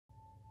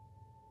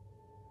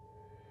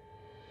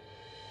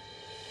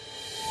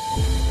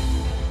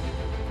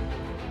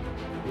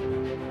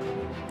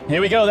Here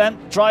we go then.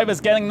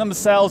 Drivers getting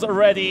themselves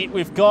ready.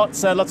 We've got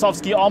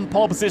Latowski on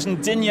pole position.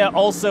 Dinya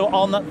also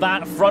on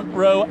that front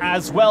row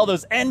as well.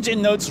 Those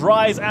engine notes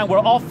rise and we're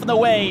off and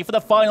away for the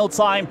final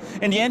time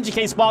in the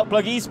NGK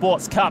Sparkplug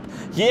Esports Cup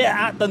here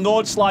at the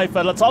Nordschleife.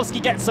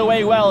 Latowski gets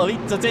away well.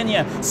 Elita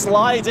Dinya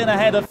slides in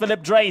ahead of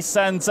Philip Drace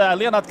and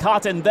Leonard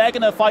Kartin. They're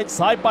going to fight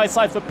side by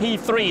side for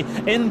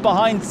P3 in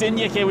behind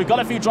Dinya here. We've got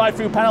a few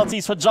drive-through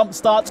penalties for jump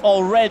starts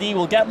already.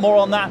 We'll get more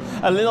on that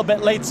a little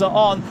bit later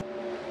on.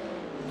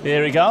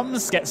 Here he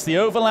comes, gets the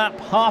overlap,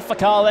 half a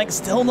car length,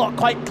 still not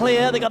quite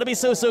clear. They got to be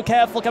so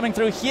careful coming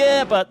through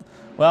here, but,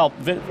 well,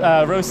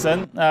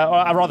 Rosen,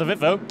 or rather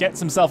Vitvo, gets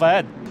himself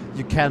ahead.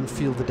 You can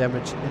feel the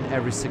damage in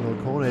every single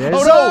corner.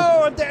 Oh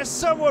no! And there's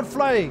someone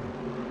flying!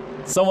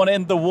 Someone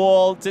in the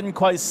wall, didn't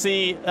quite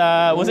see,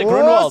 was it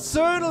Grunwald?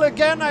 Cyril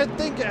again, I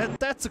think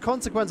that's a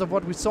consequence of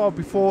what we saw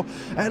before.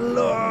 And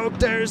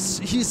look,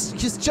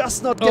 he's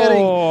just not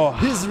getting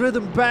his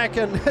rhythm back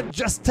and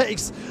just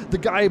takes the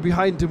guy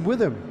behind him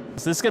with him.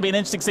 So this is going to be an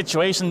interesting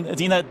situation.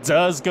 Dina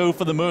does go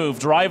for the move.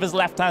 Driver's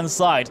left-hand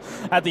side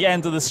at the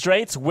end of the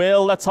straight.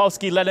 Will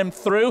Latowski let him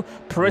through?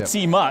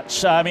 Pretty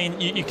much. I mean,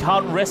 you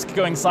can't risk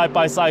going side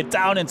by side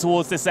down in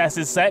towards this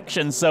S's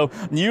section. So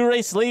new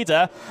race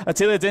leader,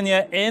 Attila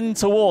Dinya in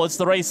towards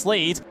the race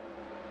lead.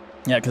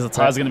 Yeah, because the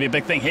tires are going to be a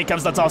big thing. Here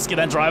comes Latowski,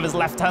 then driver's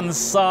left-hand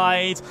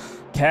side.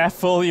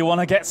 Careful, you want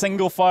to get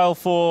single file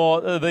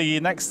for the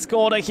next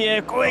corner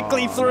here.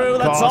 Quickly through,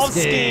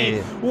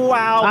 Latowski.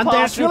 Wow, and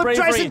there's Philip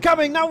Drace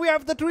coming. Now we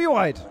have the 3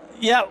 wide.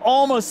 Yeah,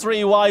 almost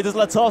 3 wide as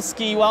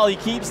Latowski, well, he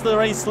keeps the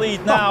race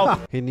lead now.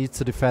 He needs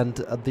to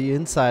defend the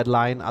inside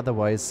line,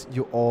 otherwise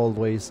you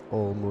always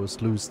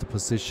almost lose the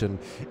position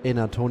in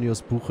Antonius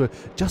Buche,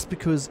 just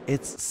because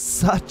it's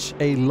such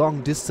a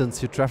long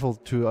distance you travel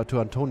to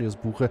Antonius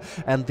Buche,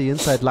 and the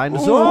inside line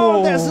is...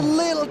 Oh, there's a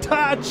little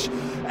touch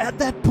at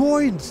that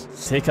point.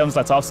 Here comes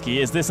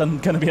Latowski. Is this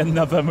going to be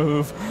another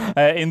move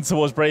in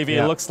towards Bravey?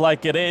 Yeah. It looks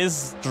like it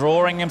is.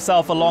 Drawing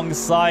himself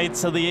alongside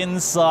to the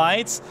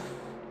inside.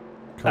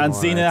 And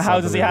Zina,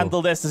 how does he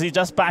handle this? Does he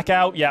just back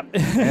out? Yeah,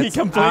 he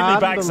completely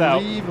backs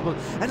out.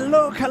 And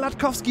look,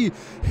 Latowski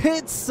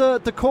hits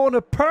the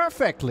corner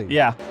perfectly.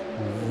 Yeah.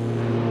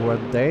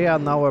 And they are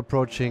now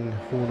approaching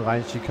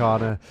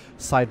Hohenrhein-Schikane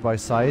side by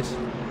side.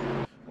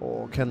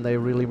 Or can they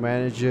really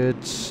manage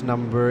it?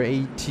 Number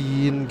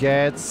 18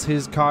 gets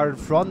his car in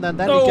front and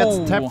then he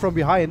gets tapped from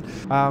behind.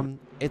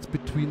 It's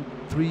between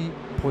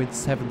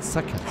 3.7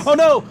 seconds. Oh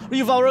no!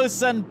 Yuval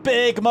Rosen,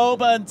 big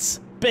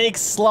moment. Big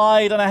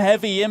slide and a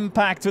heavy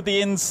impact with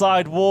the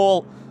inside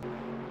wall.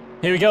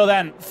 Here we go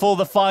then, for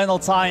the final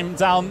time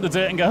down the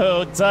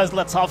Dürtengehör. Does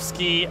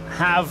Latowski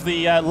have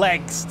the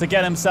legs to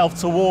get himself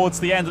towards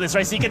the end of this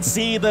race? You can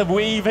see the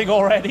weaving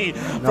already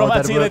from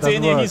Attila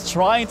Dinya. He's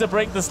trying to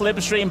break the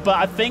slipstream, but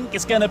I think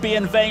it's going to be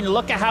in vain.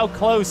 Look at how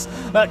close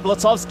that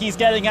Latowski's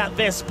getting at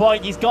this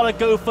point. He's got to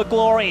go for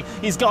glory.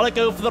 He's got to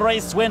go for the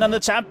race win and the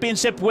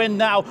championship win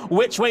now.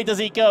 Which way does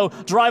he go?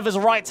 Driver's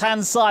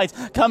right-hand side,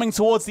 coming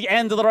towards the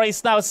end of the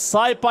race now,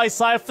 side by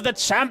side for the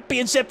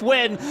championship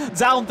win.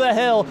 Down the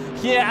hill,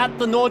 here at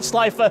the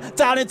Nordschleife,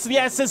 down into the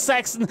SS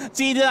section.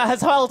 Dina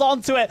has held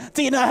on to it.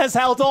 Dina has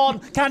held on.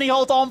 Can he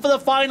hold on for the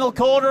final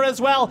corner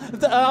as well?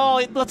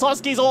 Oh,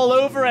 Latowski's all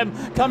over him,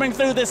 coming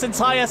through this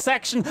entire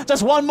section.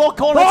 Just one more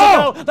corner to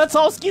go.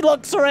 Latowski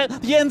looks for it.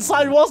 The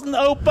inside wasn't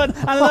open,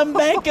 and a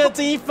mega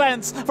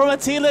defense from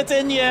Attila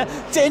Dinya.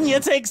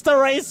 Dinya takes the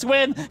race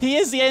win. He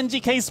is the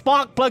NGK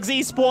Sparkplugs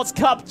Esports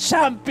Cup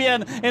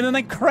champion in an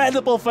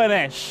incredible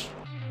finish.